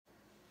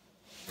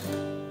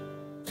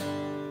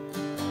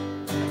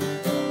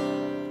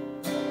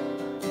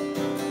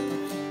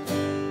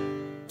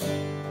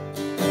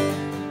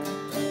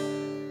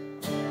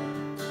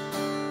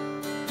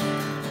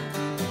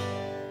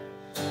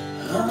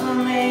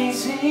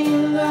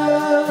everlasting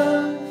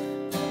love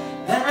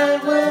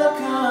that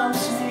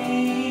welcomes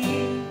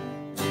me,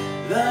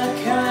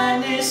 the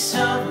kindness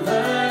of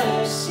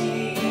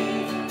mercy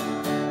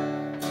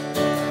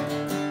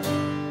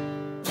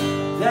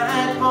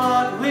that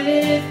bought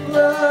with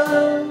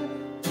blood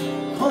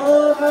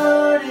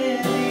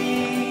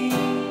wholeheartedly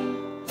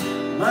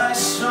my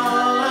soul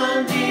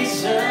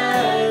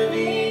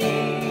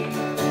undeserving.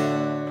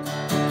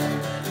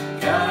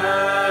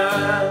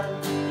 God,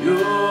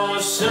 you're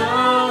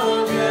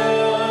so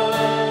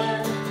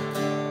good.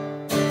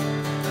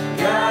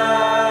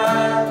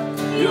 God,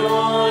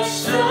 you're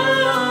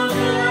so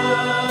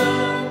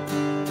good.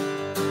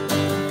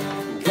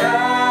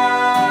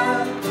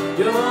 God,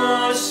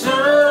 you're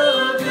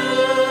so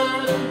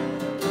good.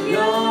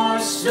 You're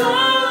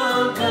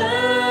so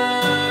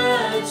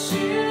good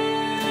to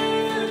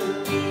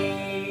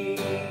me.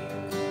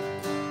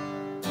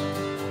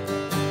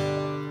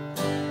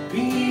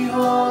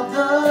 Behold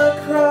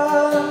the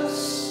cross,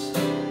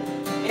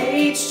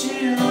 age to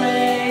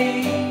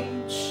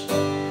age,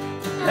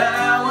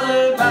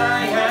 hour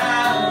by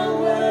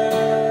hour.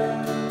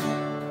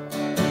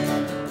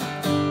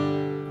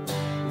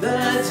 The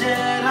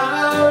dead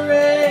are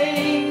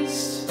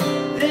raised,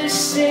 the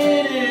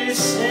sinners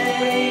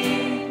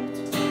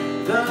saved,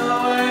 the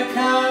work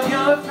of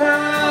your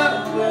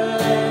power.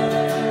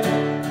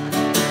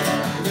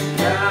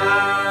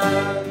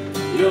 God,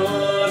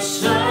 you're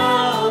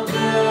so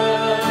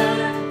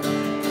good.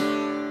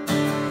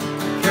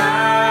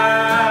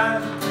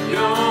 God,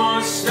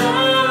 you're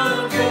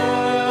so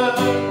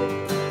good.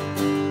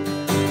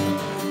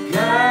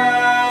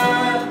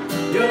 God,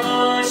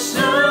 you're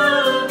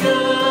so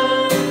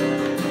good.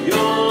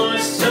 You're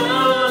so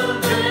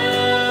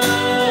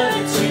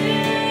good to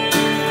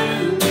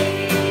me.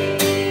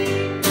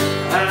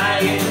 I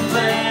am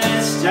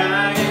blessed,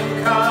 I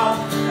am called,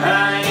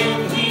 I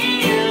am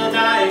healed,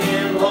 I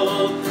am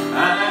whole,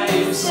 I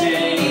am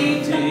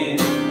saved in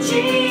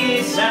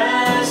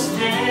Jesus'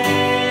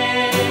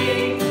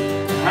 name.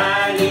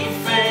 Highly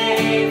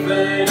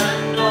favored,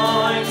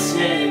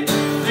 anointed,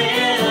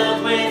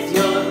 filled with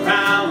your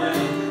power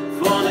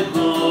for the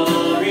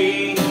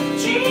glory,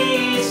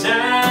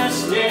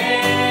 Jesus'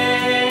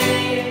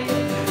 name.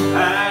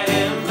 I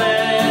am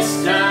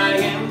blessed, I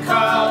am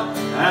called,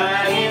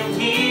 I am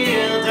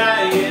healed,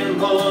 I am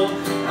whole,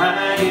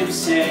 I am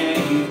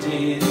saved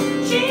in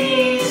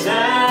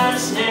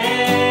Jesus'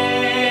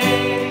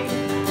 name.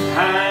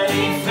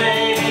 Highly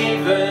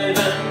favored,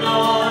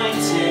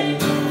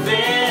 anointed,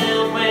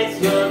 filled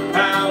with your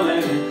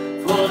power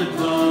for the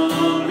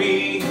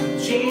glory,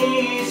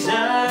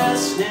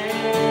 Jesus'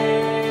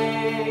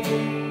 name.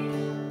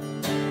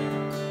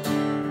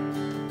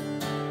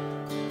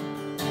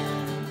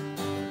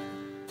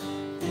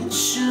 And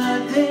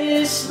should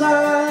this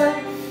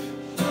life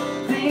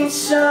bring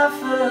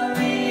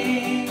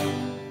suffering,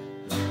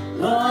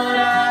 Lord,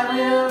 I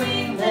will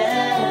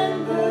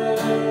remember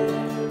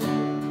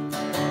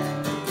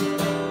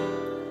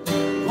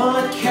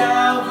what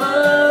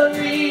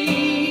Calvary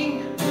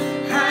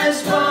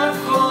has won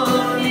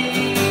for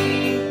me,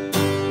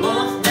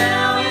 both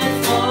now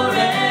and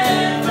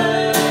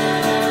forever.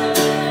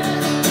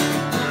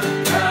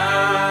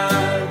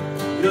 God,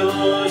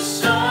 you're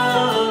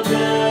so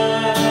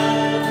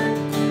good.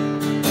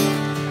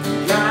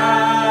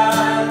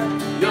 God,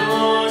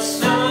 you're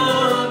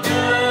so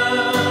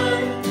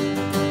good.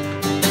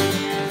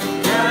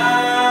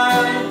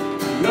 God,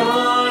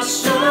 you're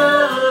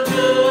so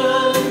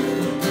good.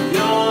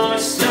 You're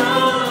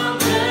so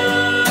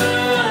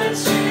good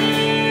to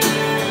me.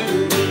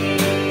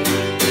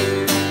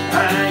 I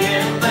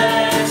am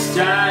blessed,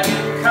 I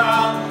am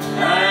called,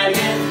 I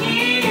am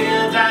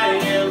healed, I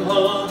am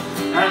whole,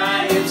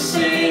 I am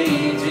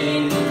saved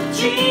in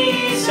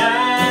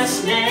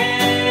Jesus'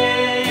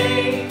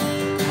 name.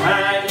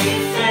 Highly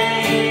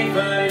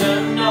favored,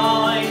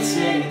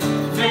 anointed,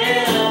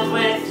 filled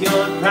with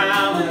your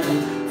power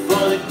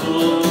for the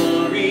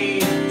glory,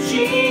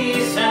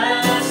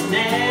 Jesus'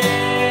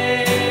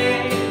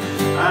 name.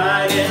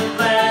 I am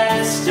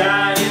blessed,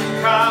 I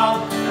am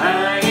called,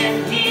 I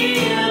am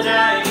healed,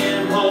 I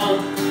am whole,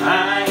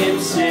 I am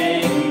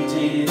saved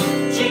in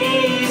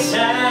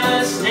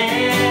Jesus'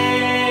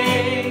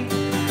 name.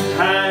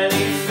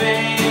 Highly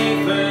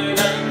favored,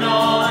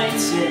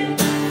 anointed,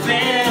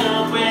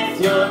 filled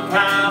with your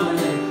power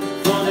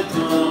for the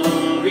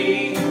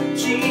glory,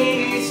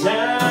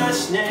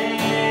 Jesus' name.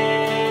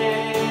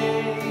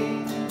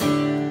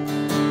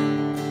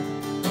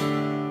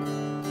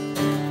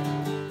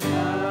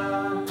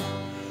 God,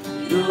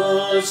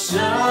 you're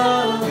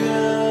so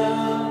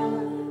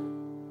good.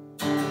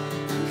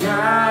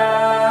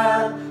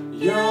 God,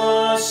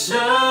 you're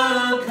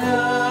so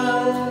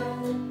good.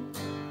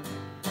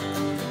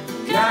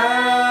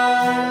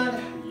 God,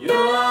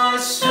 you're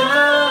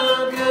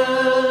so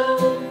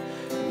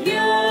good.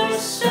 You're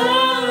so